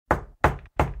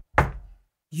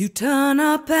You turn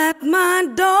up at my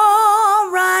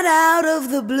door right out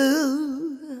of the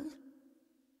blue.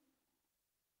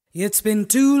 It's been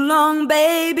too long,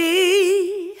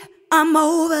 baby, I'm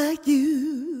over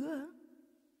you.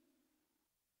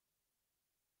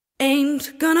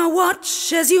 Ain't gonna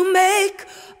watch as you make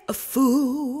a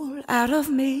fool out of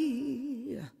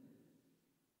me.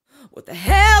 What the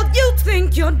hell you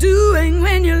think you're doing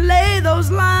when you lay those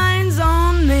lines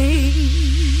on me?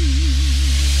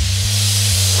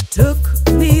 Took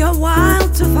me a while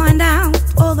to find out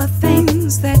all the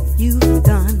things that you've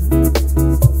done.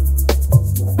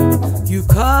 You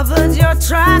covered your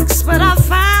tracks, but I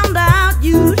found out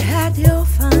you'd had your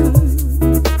fun.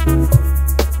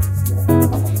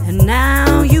 And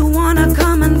now you wanna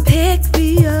come and pick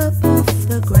me up off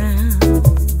the ground.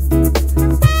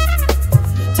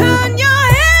 Turn your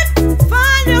head,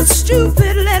 find your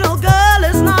stupid little girl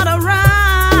is not around.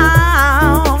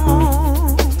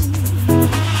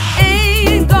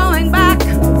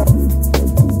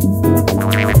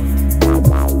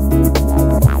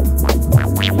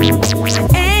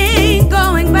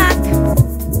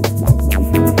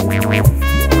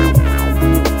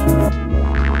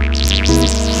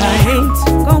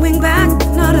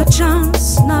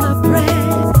 Chance, not a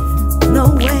prayer,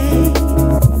 no way.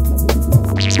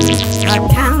 I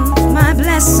count my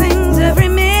blessings every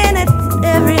minute,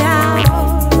 every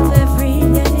hour, every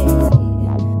day.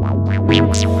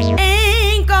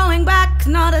 Ain't going back,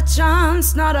 not a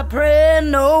chance, not a prayer,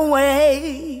 no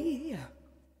way.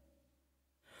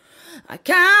 I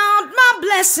count my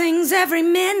blessings every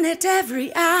minute,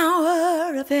 every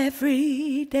hour of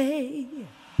every day.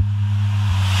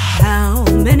 How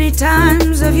many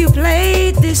times have you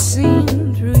played this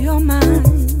scene through your mind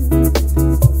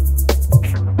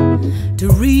to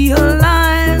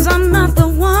realize I'm not the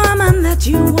woman that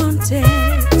you wanted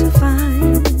to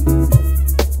find?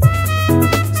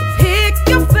 So pick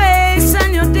your face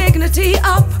and your dignity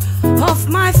up off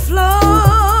my floor.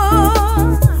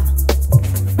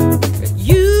 Get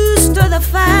used to the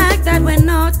fact that we're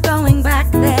not going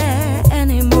back there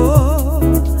anymore.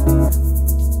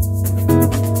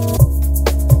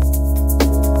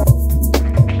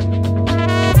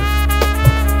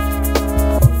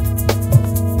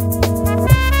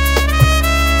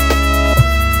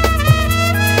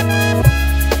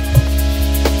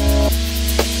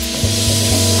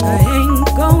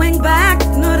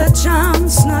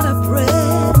 Chance, not a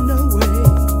prayer, no way.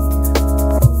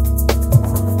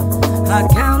 I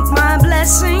count my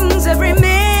blessings every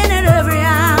minute, every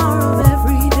hour of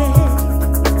every day.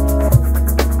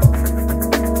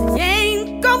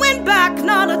 Ain't going back,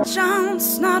 not a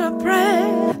chance, not a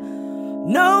prayer,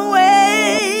 no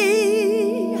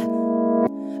way.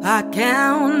 I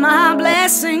count my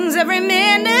blessings every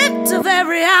minute of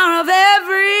every hour of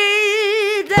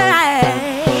every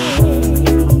day.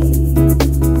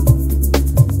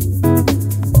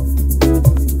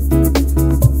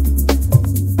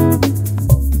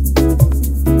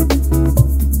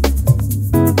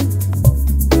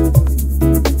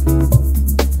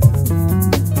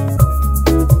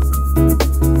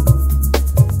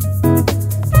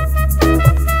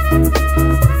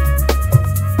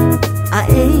 I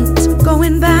ain't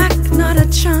going back, not a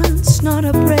chance, not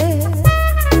a prayer,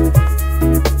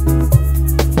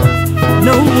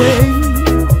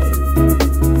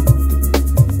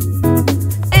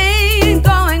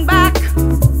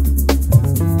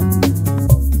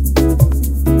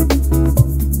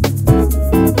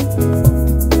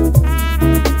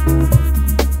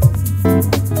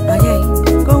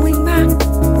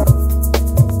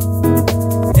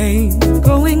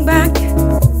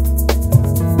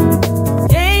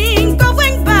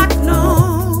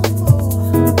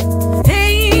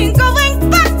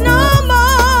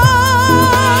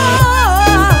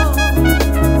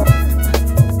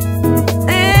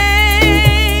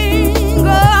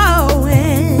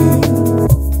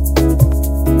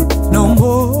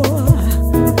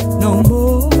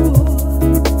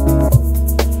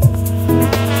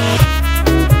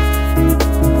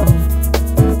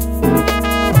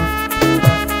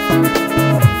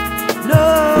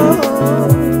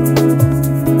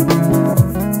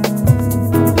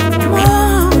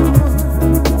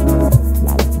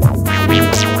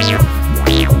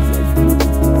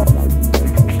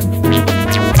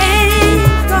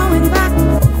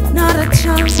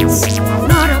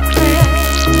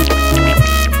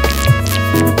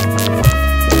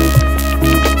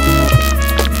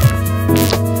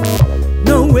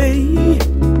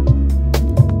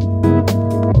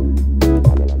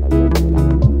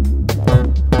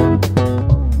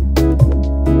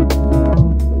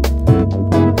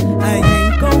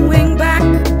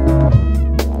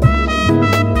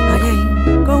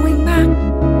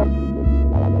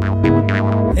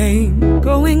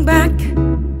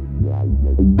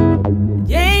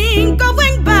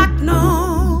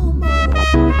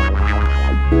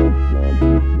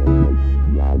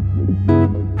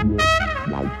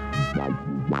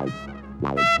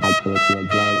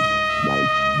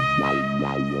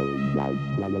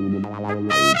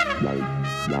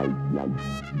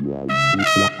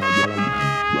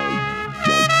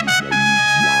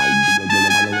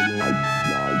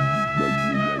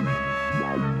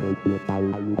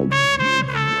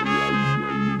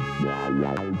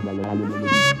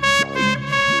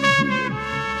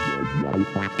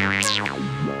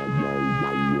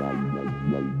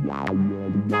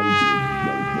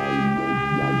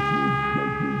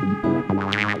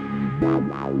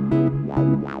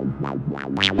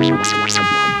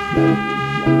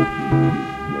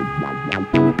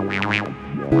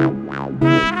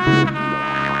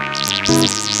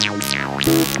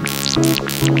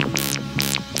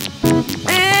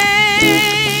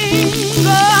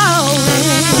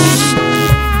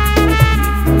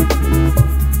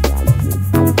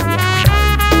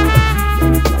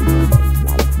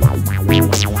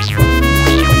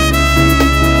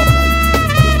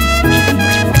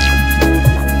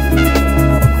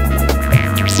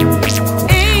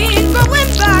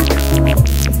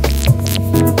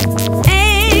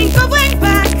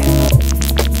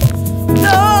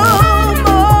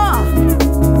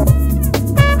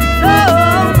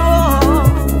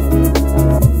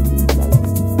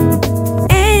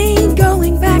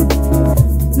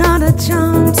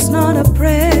 Chance, not a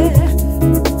prayer,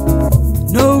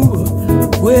 no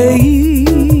way.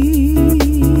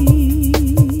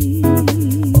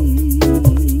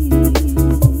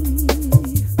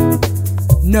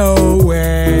 No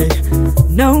way,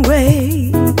 no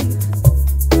way.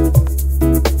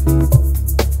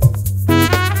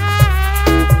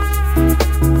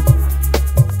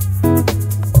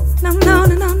 No, no,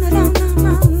 no, no, no, no,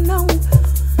 no, no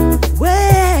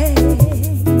way.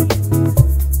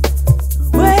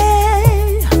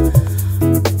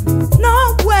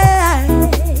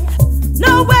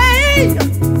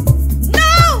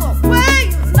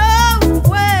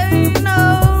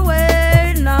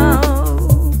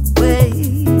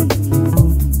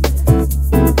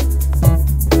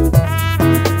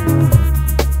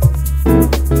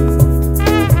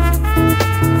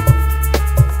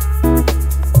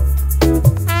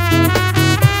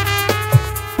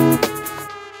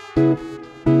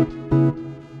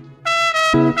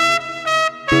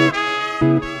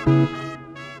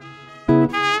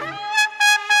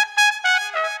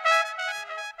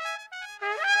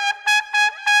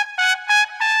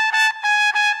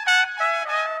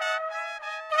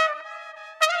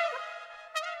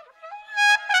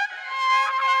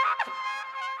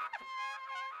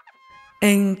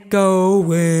 Ain't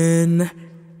going